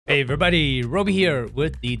Hey everybody, Roby here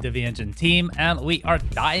with the Divi Engine team, and we are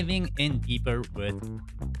diving in deeper with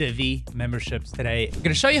Divi memberships today. I'm going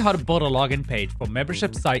to show you how to build a login page for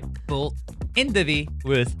membership site built in Divi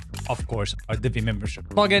with, of course, our Divi membership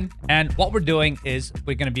plugin. And what we're doing is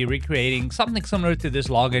we're going to be recreating something similar to this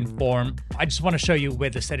login form. I just want to show you where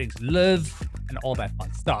the settings live and all that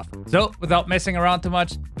fun stuff. So without messing around too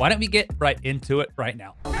much, why don't we get right into it right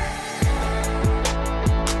now?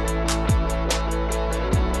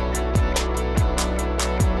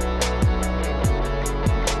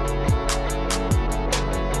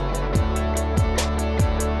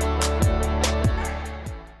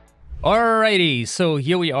 Alrighty, so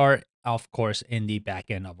here we are, of course, in the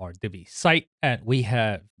backend of our Divi site, and we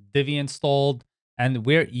have Divi installed, and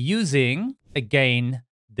we're using, again,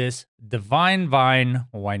 this Divine Vine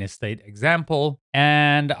wine estate example.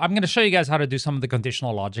 And I'm going to show you guys how to do some of the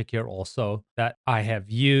conditional logic here also that I have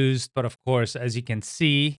used. But of course, as you can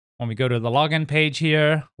see, when we go to the login page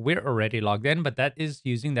here, we're already logged in, but that is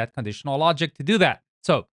using that conditional logic to do that.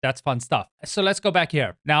 So that's fun stuff. So let's go back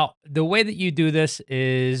here. Now, the way that you do this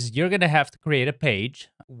is you're going to have to create a page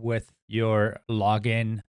with your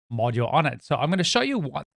login module on it. So I'm going to show you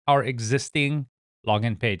what our existing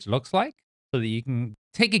login page looks like so that you can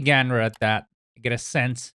take a gander at that, get a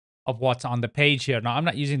sense of what's on the page here. Now, I'm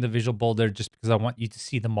not using the visual builder just because I want you to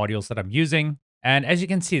see the modules that I'm using. And as you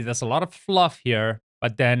can see, there's a lot of fluff here.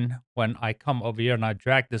 But then when I come over here and I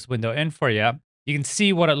drag this window in for you, you can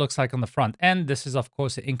see what it looks like on the front end. This is, of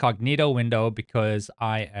course, an incognito window because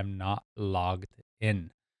I am not logged in.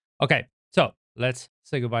 Okay, so let's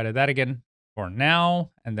say goodbye to that again for now,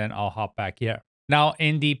 and then I'll hop back here. Now,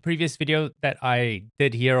 in the previous video that I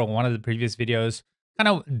did here, or one of the previous videos, kind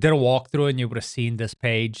of did a walkthrough and you would have seen this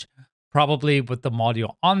page, probably with the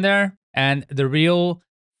module on there. And the real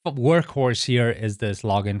workhorse here is this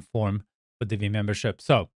login form with Divi membership.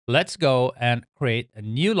 So let's go and create a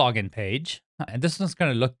new login page. And this one's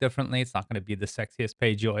going to look differently. It's not going to be the sexiest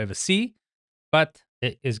page you'll ever see, but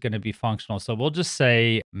it is going to be functional. So we'll just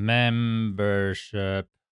say membership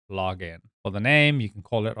login. For the name, you can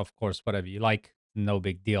call it, of course, whatever you like. No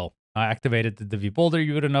big deal. I activated the Divi builder,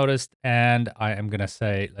 you would have noticed, and I am going to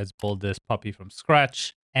say, let's build this puppy from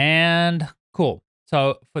scratch. And cool.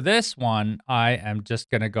 So for this one, I am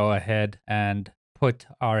just going to go ahead and put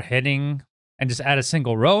our heading and just add a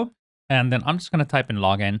single row. And then I'm just going to type in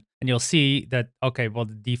login, and you'll see that, okay, well,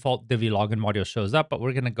 the default Divi login module shows up, but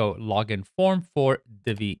we're going to go login form for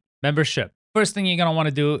Divi membership. First thing you're going to want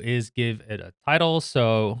to do is give it a title.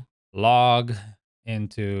 So log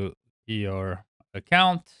into your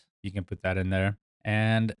account. You can put that in there.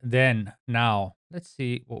 And then now let's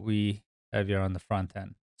see what we have here on the front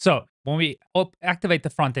end. So when we activate the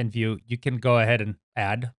front end view, you can go ahead and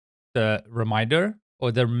add the reminder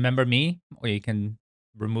or the remember me, or you can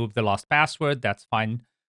remove the lost password. That's fine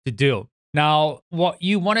to do. Now, what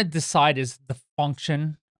you want to decide is the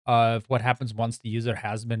function of what happens once the user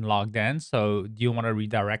has been logged in. So do you want to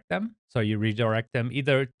redirect them? So you redirect them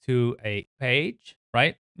either to a page,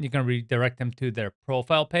 right? You can redirect them to their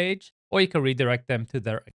profile page, or you can redirect them to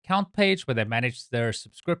their account page where they manage their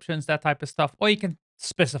subscriptions, that type of stuff, or you can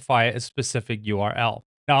specify a specific URL.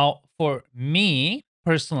 Now, for me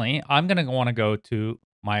personally, I'm going to want to go to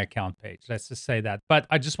my account page. Let's just say that. But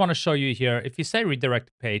I just want to show you here, if you say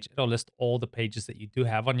redirect page, it'll list all the pages that you do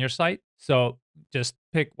have on your site. So just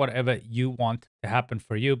pick whatever you want to happen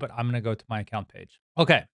for you, but I'm going to go to my account page.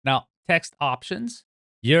 Okay, now text options.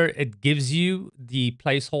 Here it gives you the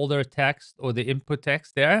placeholder text or the input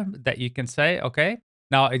text there that you can say, okay.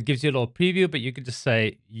 Now it gives you a little preview, but you can just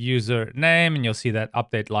say username and you'll see that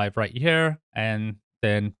update live right here. And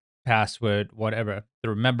then password, whatever. The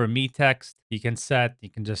remember me text, you can set, you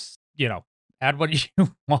can just, add what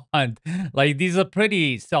you want. Like these are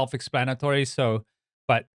pretty self-explanatory. So,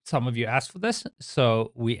 but some of you asked for this,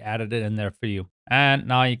 so we added it in there for you. And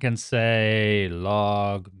now you can say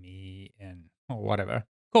log me in or whatever.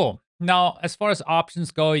 Cool. Now, as far as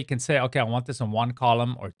options go, you can say, okay, I want this in one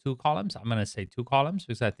column or two columns. I'm going to say two columns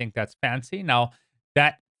because I think that's fancy. Now,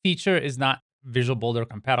 that feature is not Visual Builder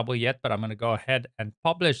compatible yet, but I'm going to go ahead and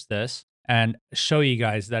publish this and show you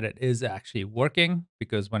guys that it is actually working,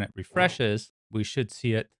 because when it refreshes, we should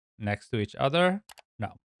see it next to each other.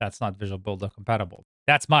 No, that's not Visual Builder compatible.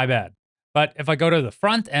 That's my bad. But if I go to the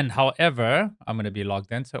front end, however, I'm going to be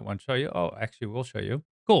logged in, so it won't show you. Oh, actually, we'll show you.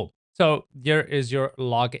 Cool. So here is your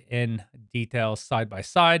login details side by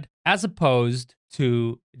side, as opposed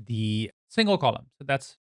to the single column. So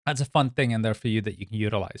that's a fun thing in there for you that you can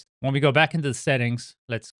utilize. When we go back into the settings,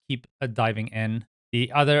 let's keep diving in.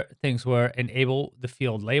 The other things were enable the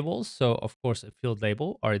field labels. So of course, a field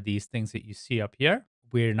label are these things that you see up here.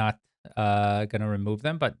 we're not going to remove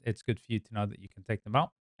them, but it's good for you to know that you can take them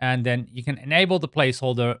out. And then you can enable the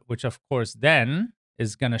placeholder, which of course then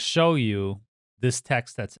is going to show you this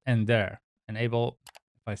text that's in there. Enable,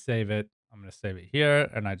 if I save it, I'm going to save it here.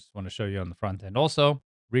 And I just want to show you on the front end also.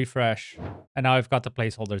 Refresh. And now I've got the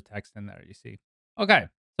placeholder text in there, you see. Okay,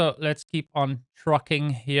 so let's keep on trucking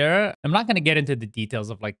here. I'm not going to get into the details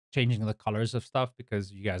of like changing the colors of stuff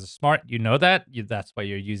because you guys are smart. You know that. That's why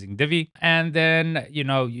you're using Divi. And then,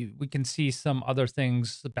 we can see some other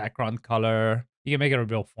things, the background color. You can make it a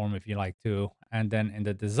real form if you like to. And then in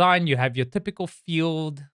the design, you have your typical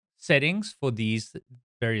field settings for these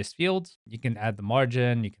various fields. You can add the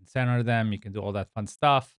margin, you can center them, you can do all that fun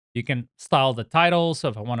stuff. You can style the title. So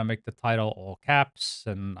if I want to make the title all caps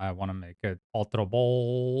and I want to make it ultra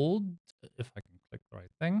bold, if I can click the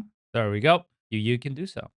right thing, there we go. You can do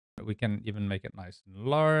so. We can even make it nice and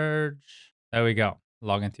large. There we go.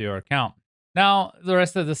 Log into your account. Now, the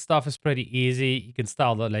rest of the stuff is pretty easy. You can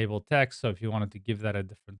style the label text. So if you wanted to give that a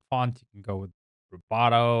different font, you can go with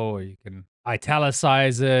rubato or you can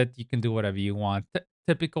italicize it. You can do whatever you want.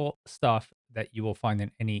 Typical stuff that you will find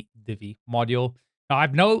in any Divi module. Now,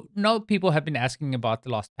 I've know people have been asking about the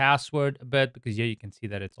lost password a bit because yeah, you can see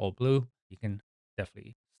that it's all blue. You can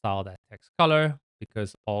definitely style that text color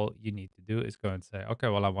because all you need to do is go and say, okay,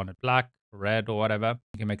 well, I want it black, red, or whatever.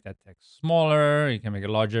 You can make that text smaller, you can make it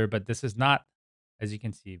larger, but this is not, as you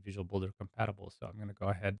can see, Visual Builder compatible. So I'm going to go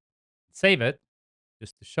ahead and save it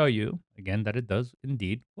just to show you again that it does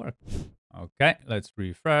indeed work. Okay, let's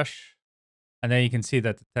refresh. And then you can see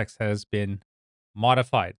that the text has been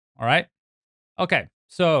modified. All right. Okay,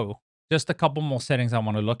 so just a couple more settings I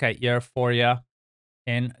want to look at here for you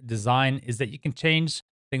in design is that you can change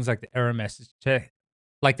things like the error message,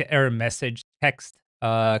 text,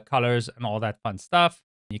 colors, and all that fun stuff.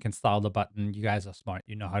 You can style the button. You guys are smart.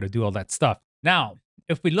 You know how to do all that stuff. Now,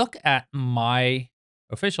 if we look at my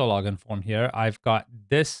official login form here, I've got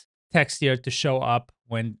this text here to show up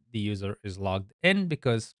when the user is logged in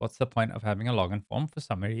because what's the point of having a login form for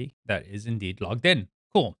somebody that is indeed logged in?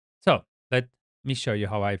 Cool. So let me show you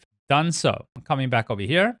how I've done so. I'm coming back over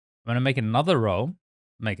here. I'm going to make another row,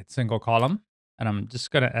 make it single column, and I'm just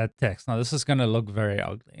going to add text. Now, this is going to look very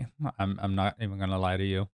ugly. I'm not even going to lie to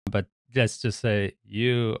you, but let's just say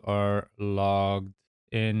you are logged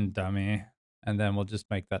in, dummy. And then we'll just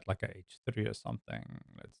make that like a H3 or something.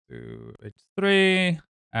 Let's do H3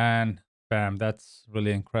 and bam, that's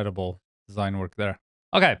really incredible design work there.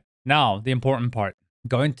 Okay, now the important part.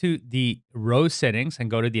 Go into the row settings and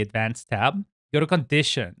go to the advanced tab. Go to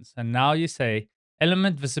conditions. And now you say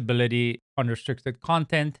element visibility, unrestricted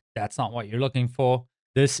content. That's not what you're looking for.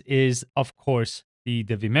 This is, of course, the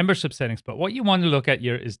Divi membership settings. But what you want to look at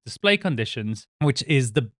here is display conditions, which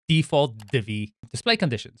is the default Divi display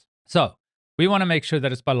conditions. So we want to make sure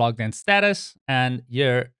that it's by logged in status and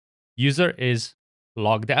your user is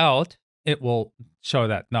logged out. It will show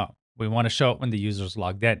that. No, we want to show it when the user is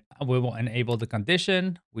logged in. We will enable the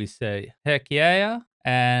condition. We say, heck yeah,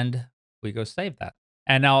 and we go save that.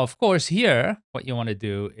 And now, of course, here, what you want to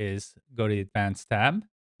do is go to the advanced tab.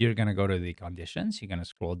 You're going to go to the conditions. You're going to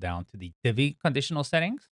scroll down to the Divi conditional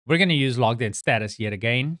settings. We're going to use logged in status yet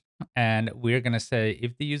again. And we're going to say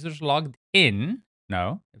if the user's logged in,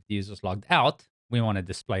 no, if the user's logged out, we want to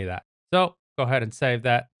display that. So go ahead and save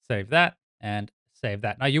that, and save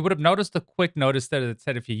that. Now, you would have noticed a quick notice there that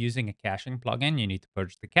said if you're using a caching plugin, you need to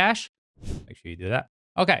purge the cache. Make sure you do that.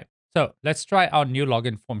 Okay, so let's try our new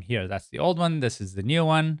login form here. That's the old one. This is the new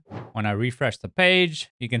one. When I refresh the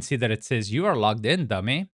page, you can see that it says you are logged in,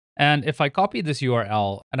 dummy. And if I copy this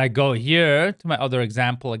URL and I go here to my other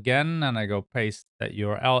example again, and I go paste that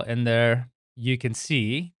URL in there, you can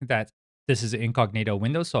see that this is an incognito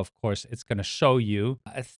window. So of course it's going to show you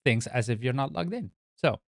things as if you're not logged in.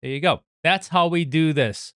 So there you go. That's how we do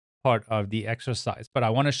this part of the exercise. But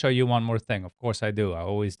I want to show you one more thing. Of course I do. I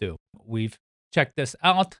always do. We've checked this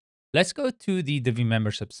out. Let's go to the Divi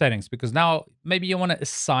membership settings because now maybe you want to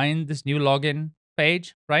assign this new login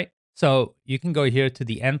page, right? So you can go here to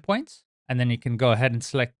the endpoints and then you can go ahead and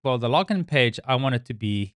select, well, the login page, I want it to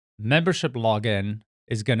be membership login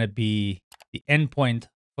is going to be the endpoint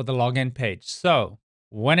for the login page. So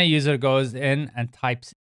when a user goes in and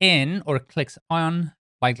types in or clicks on,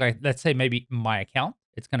 like let's say maybe my account,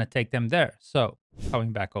 it's going to take them there. So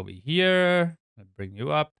coming back over here, I'll bring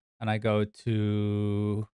you up and I go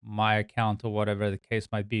to my account or whatever the case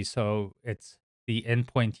might be. So it's the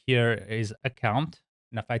endpoint here is account.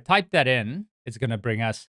 And if I type that in, it's going to bring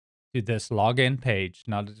us to this login page.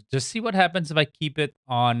 Now, just see what happens if I keep it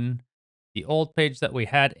on the old page that we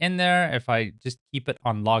had in there. If I just keep it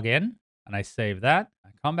on login and I save that, I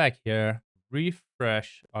come back here,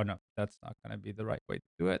 refresh. Oh no, that's not going to be the right way to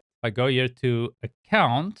do it. If I go here to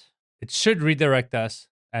account, it should redirect us,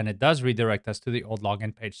 and it does redirect us to the old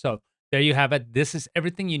login page. So there you have it. This is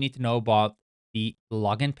everything you need to know about the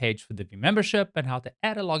login page for Divi membership and how to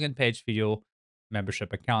add a login page for your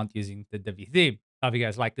membership account using the Divi theme. If you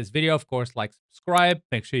guys like this video, of course, like, subscribe.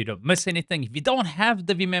 Make sure you don't miss anything. If you don't have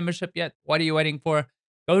Divi membership yet, what are you waiting for?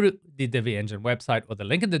 Go to the Divi Engine website or the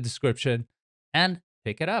link in the description and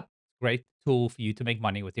pick it up. Great tool for you to make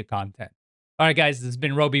money with your content. All right, guys, this has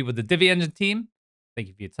been Roby with the Divi Engine team. Thank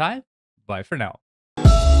you for your time. Bye for now.